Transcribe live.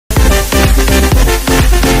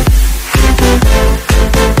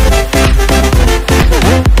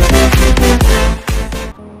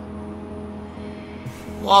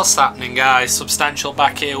What's happening, guys? Substantial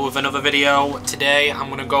back here with another video. Today I'm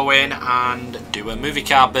going to go in and do a movie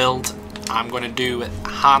car build. I'm going to do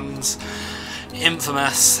Hans'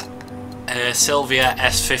 infamous Silvia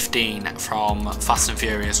S15 from Fast and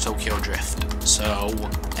Furious Tokyo Drift. So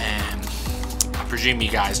I presume you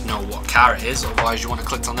guys know what car it is, otherwise you want to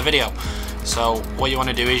click on the video. So what you want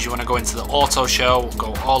to do is you want to go into the auto show,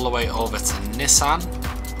 go all the way over to Nissan.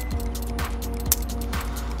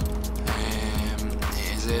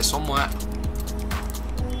 Here somewhere,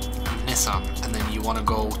 Nissan, and then you want to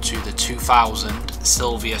go to the 2000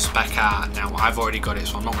 Silvia spec car. Now I've already got it,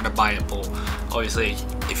 so I'm not going to buy it, but obviously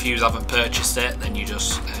if you haven't purchased it, then you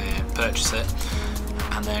just purchase it,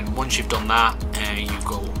 and then once you've done that, you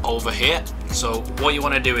go over here. So what you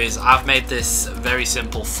want to do is, I've made this very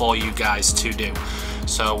simple for you guys to do.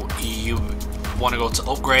 So you want to go to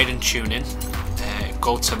upgrade and tuning,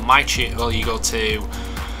 go to my tune, well, you want to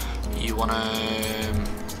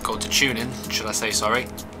go to tuning, should I say, sorry,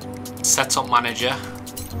 setup manager,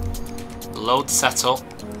 load setup,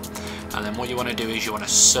 and then what you want to do is you want to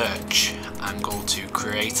search and go to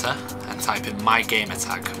creator and type in my gamer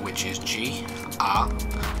tag, which is GR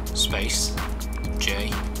space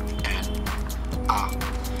JNR.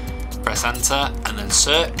 Press enter and then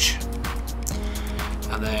search,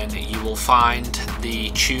 and then you will find the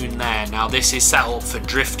tune there. Now this is set up for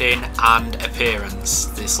drifting and appearance.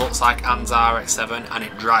 This looks like Hans RX-7 and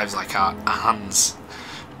it drives like a Hans.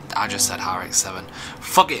 I just said RX-7.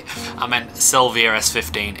 Fuck it. I meant Silvia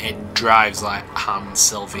S15. It drives like Hans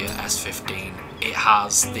Silvia S15. It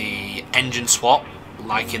has the engine swap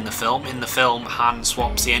like in the film. In the film, Hans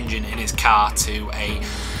swaps the engine in his car to a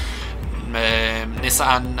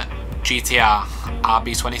Nissan GTR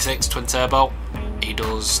RB26 twin turbo. He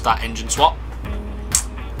does that engine swap,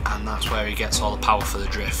 and that's where he gets all the power for the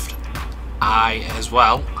drift. I as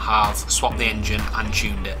well have swapped the engine and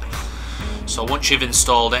tuned it. So once you've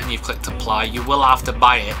installed it and you've clicked apply, you will have to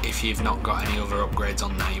buy it if you've not got any other upgrades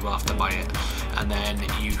on there. You will have to buy it, and then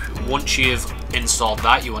once you've installed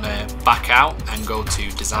that, you want to back out and go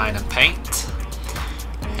to design and paint.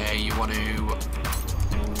 You want to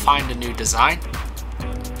find a new design.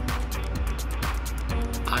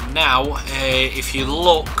 And now, if you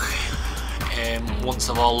look, once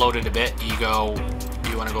I've all loaded a bit, you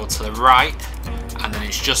want to go to the right, and then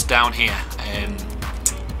it's just down here.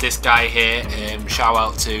 This guy here, shout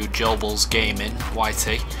out to Jobal's Gaming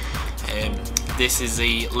YT. This is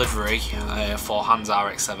the livery for Hans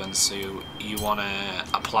RX-7. So you want to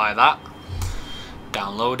apply that,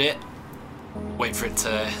 download it, wait for it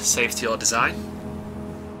to save to your design.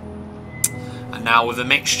 And now with a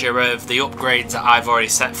mixture of the upgrades that I've already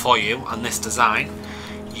set for you and this design,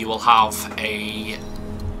 you will have a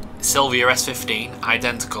Silvia S15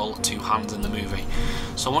 identical to Hans in the movie.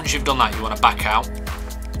 So once you've done that, you want to back out.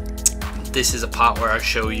 This is a part where I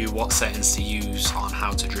show you what settings to use on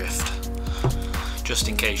how to drift. Just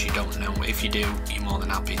in case you don't know. If you do, you're more than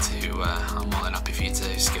happy to, I'm more than happy for you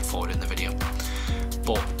to skip forward in the video.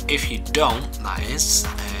 But if you don't, that is,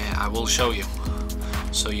 I will show you.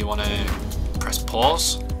 So you want to press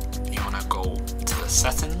pause, you want to go to the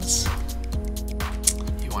settings,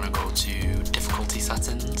 you want to go to difficulty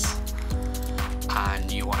settings,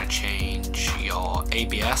 and you want to change your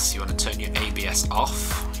ABS, you want to turn your ABS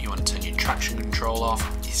off, you want to turn your traction control off,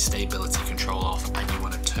 your stability control off, and you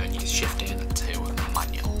want to turn your shifting to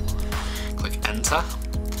manual. Click enter,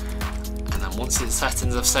 and then once the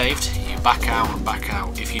settings have saved, you back out and back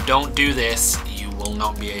out. If you don't do this, you will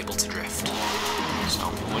not be able to drift. So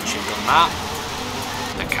once you've done that,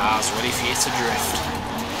 the car's ready for you to drift.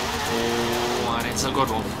 Oh, and it's a good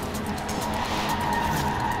one.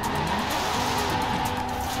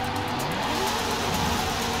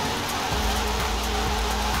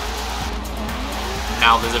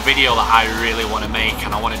 Now there's a video that I really want to make,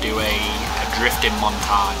 and I want to do a drifting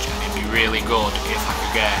montage, and it'd be really good if I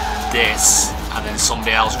could get this and then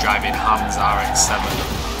somebody else driving Hans RX-7.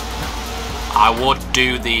 I would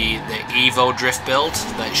do the Evo drift build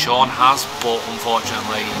that Sean has, but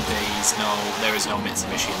unfortunately there is no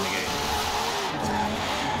Mitsubishi in the game.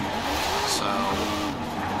 So,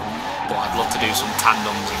 but I'd love to do some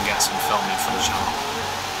tandems and get some filming for the channel.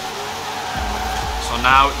 So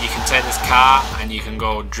now you can take this car and you can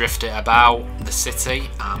go drift it about the city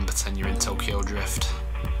and pretend you're in Tokyo Drift.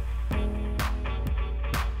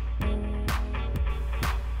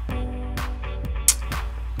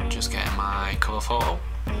 Just getting my cover photo.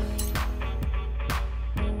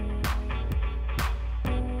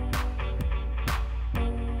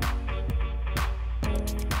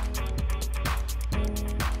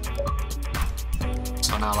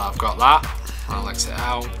 So now that I've got that, I'll exit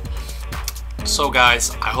out. So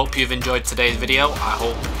guys, I hope you've enjoyed today's video. I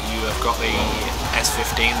hope you have got the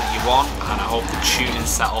S15 that you want, and I hope the tuning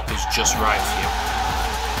setup is just right for you.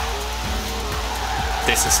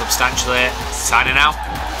 This is Substantially signing out.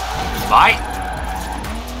 Bye!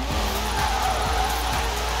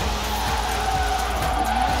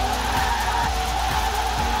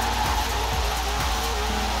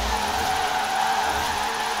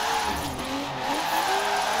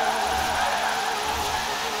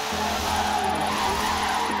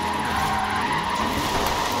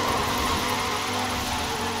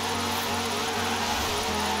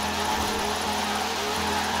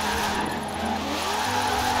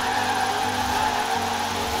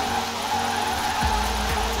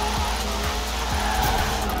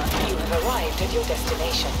 Arrived at your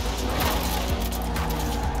destination.